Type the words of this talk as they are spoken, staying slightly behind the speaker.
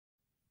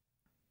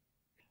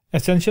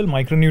Essential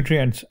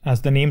micronutrients,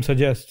 as the name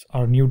suggests,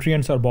 are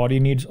nutrients our body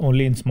needs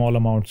only in small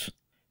amounts.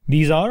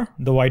 These are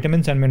the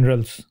vitamins and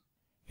minerals.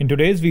 In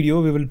today's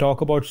video, we will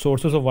talk about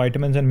sources of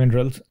vitamins and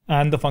minerals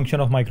and the function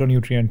of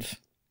micronutrients.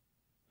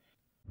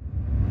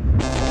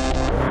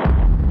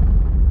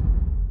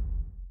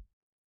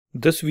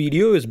 This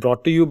video is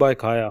brought to you by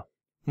Kaya.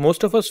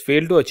 Most of us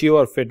fail to achieve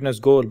our fitness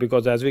goal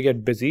because as we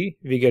get busy,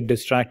 we get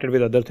distracted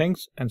with other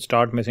things and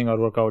start missing our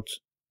workouts.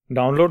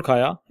 Download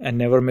Kaya and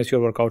never miss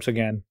your workouts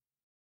again.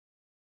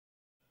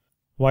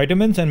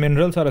 Vitamins and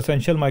minerals are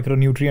essential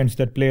micronutrients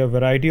that play a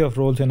variety of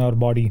roles in our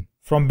body,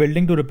 from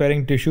building to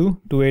repairing tissue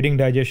to aiding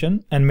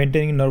digestion and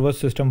maintaining nervous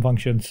system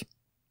functions.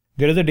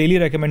 There is a daily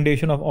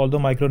recommendation of all the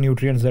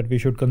micronutrients that we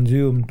should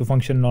consume to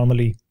function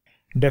normally.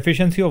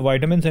 Deficiency of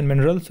vitamins and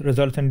minerals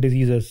results in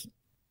diseases.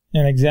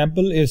 An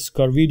example is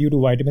scurvy due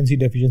to vitamin C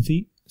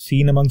deficiency,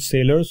 seen amongst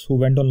sailors who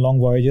went on long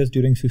voyages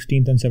during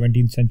 16th and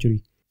 17th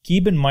century.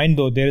 Keep in mind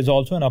though, there is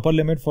also an upper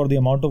limit for the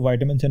amount of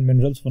vitamins and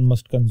minerals one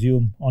must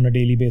consume on a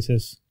daily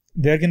basis.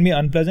 There can be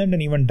unpleasant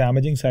and even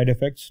damaging side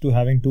effects to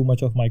having too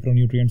much of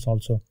micronutrients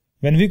also.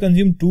 When we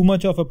consume too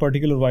much of a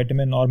particular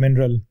vitamin or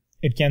mineral,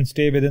 it can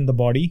stay within the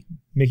body,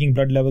 making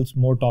blood levels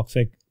more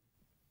toxic.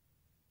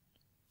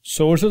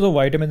 Sources of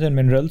vitamins and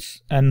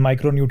minerals and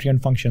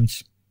micronutrient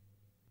functions.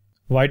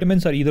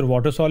 Vitamins are either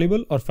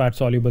water-soluble or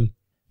fat-soluble.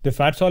 The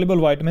fat-soluble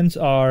vitamins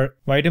are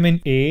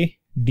vitamin A,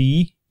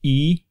 D,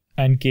 E,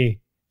 and K.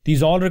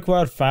 These all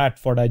require fat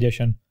for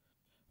digestion.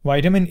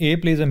 Vitamin A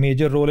plays a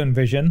major role in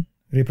vision,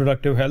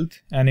 reproductive health,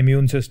 and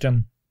immune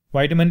system.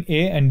 Vitamin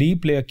A and D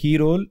play a key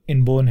role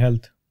in bone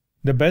health.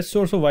 The best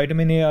source of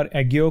vitamin A are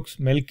egg yolks,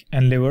 milk,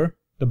 and liver.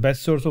 The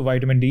best source of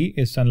vitamin D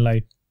is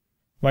sunlight.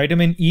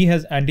 Vitamin E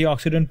has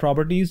antioxidant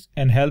properties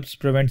and helps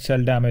prevent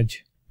cell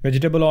damage.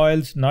 Vegetable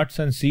oils, nuts,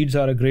 and seeds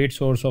are a great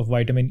source of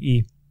vitamin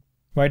E.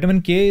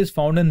 Vitamin K is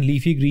found in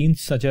leafy greens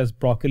such as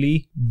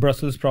broccoli,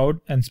 Brussels sprout,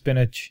 and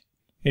spinach.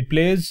 It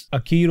plays a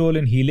key role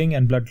in healing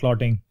and blood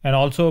clotting, and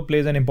also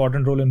plays an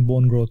important role in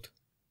bone growth.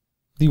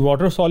 The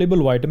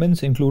water-soluble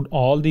vitamins include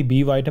all the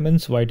B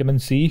vitamins, vitamin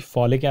C,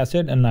 folic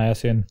acid, and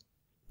niacin.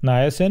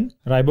 Niacin,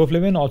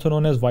 riboflavin, also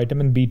known as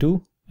vitamin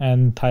B2,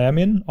 and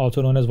thiamine,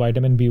 also known as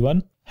vitamin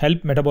B1,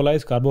 help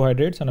metabolize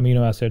carbohydrates and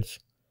amino acids.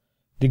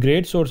 The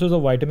great sources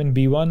of vitamin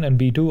B1 and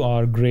B2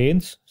 are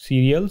grains,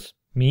 cereals,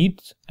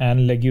 meats,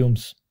 and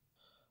legumes.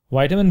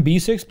 Vitamin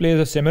B6 plays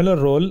a similar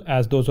role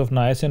as those of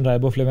niacin,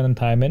 riboflavin, and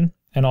thiamine,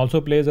 and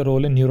also plays a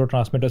role in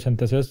neurotransmitter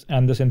synthesis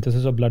and the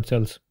synthesis of blood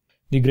cells.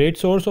 The great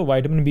source of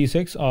vitamin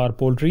B6 are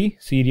poultry,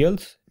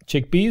 cereals,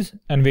 chickpeas,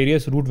 and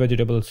various root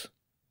vegetables.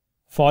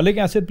 Folic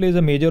acid plays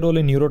a major role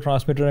in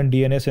neurotransmitter and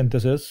DNA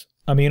synthesis,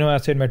 amino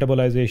acid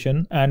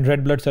metabolization, and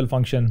red blood cell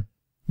function.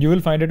 You will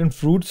find it in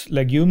fruits,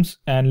 legumes,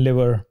 and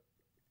liver.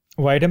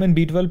 Vitamin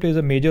B12 plays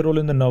a major role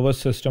in the nervous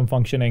system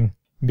functioning.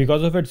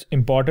 Because of its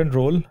important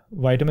role,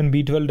 vitamin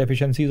B12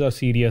 deficiencies are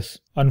serious.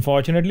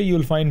 Unfortunately, you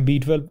will find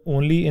B12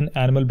 only in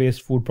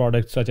animal-based food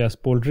products such as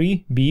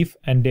poultry, beef,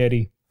 and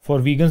dairy. For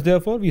vegans,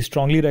 therefore, we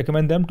strongly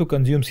recommend them to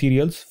consume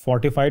cereals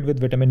fortified with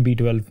vitamin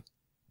B12.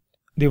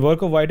 The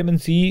work of vitamin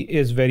C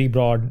is very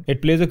broad.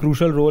 It plays a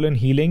crucial role in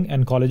healing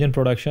and collagen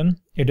production.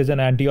 It is an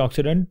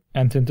antioxidant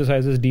and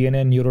synthesizes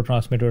DNA and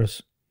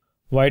neurotransmitters.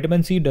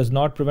 Vitamin C does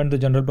not prevent the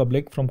general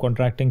public from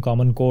contracting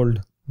common cold,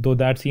 though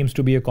that seems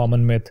to be a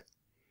common myth.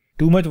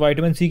 Too much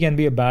vitamin C can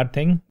be a bad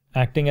thing,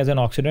 acting as an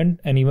oxidant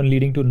and even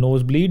leading to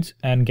nosebleeds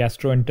and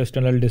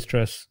gastrointestinal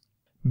distress.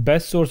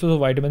 Best sources of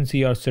vitamin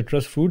C are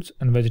citrus fruits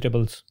and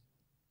vegetables.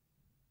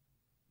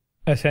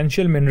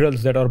 Essential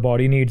minerals that our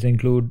body needs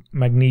include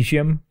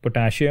magnesium,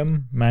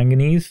 potassium,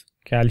 manganese,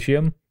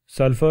 calcium,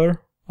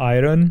 sulfur,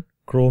 iron,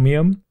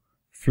 chromium,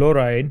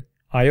 fluoride,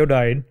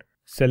 iodide,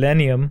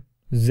 selenium,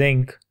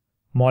 zinc,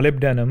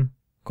 molybdenum,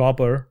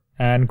 copper,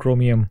 and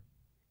chromium.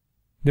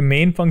 The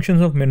main functions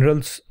of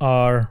minerals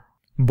are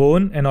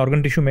bone and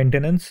organ tissue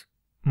maintenance,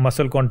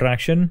 muscle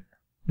contraction,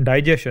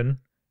 digestion,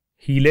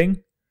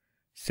 healing,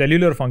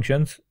 cellular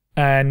functions,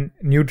 and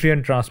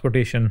nutrient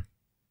transportation.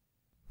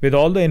 With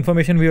all the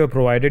information we have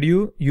provided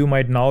you, you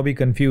might now be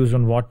confused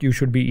on what you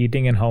should be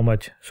eating and how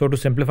much. So to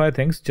simplify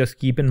things, just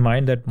keep in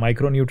mind that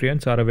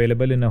micronutrients are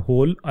available in a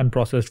whole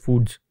unprocessed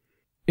foods.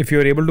 If you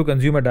are able to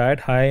consume a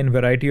diet high in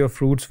variety of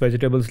fruits,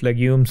 vegetables,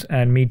 legumes,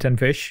 and meats and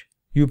fish,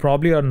 you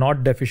probably are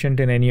not deficient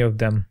in any of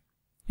them.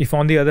 If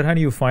on the other hand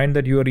you find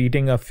that you are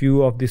eating a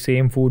few of the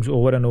same foods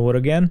over and over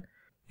again,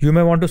 you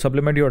may want to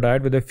supplement your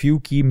diet with a few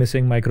key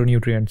missing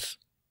micronutrients.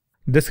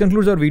 This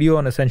concludes our video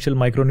on essential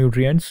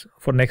micronutrients.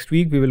 For next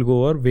week, we will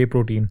go over whey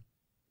protein.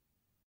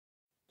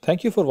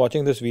 Thank you for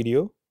watching this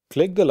video.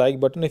 Click the like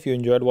button if you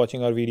enjoyed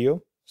watching our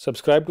video.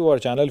 Subscribe to our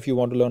channel if you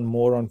want to learn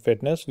more on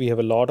fitness. We have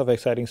a lot of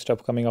exciting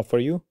stuff coming up for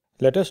you.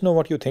 Let us know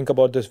what you think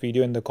about this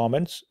video in the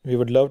comments. We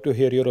would love to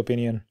hear your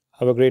opinion.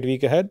 Have a great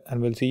week ahead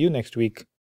and we'll see you next week.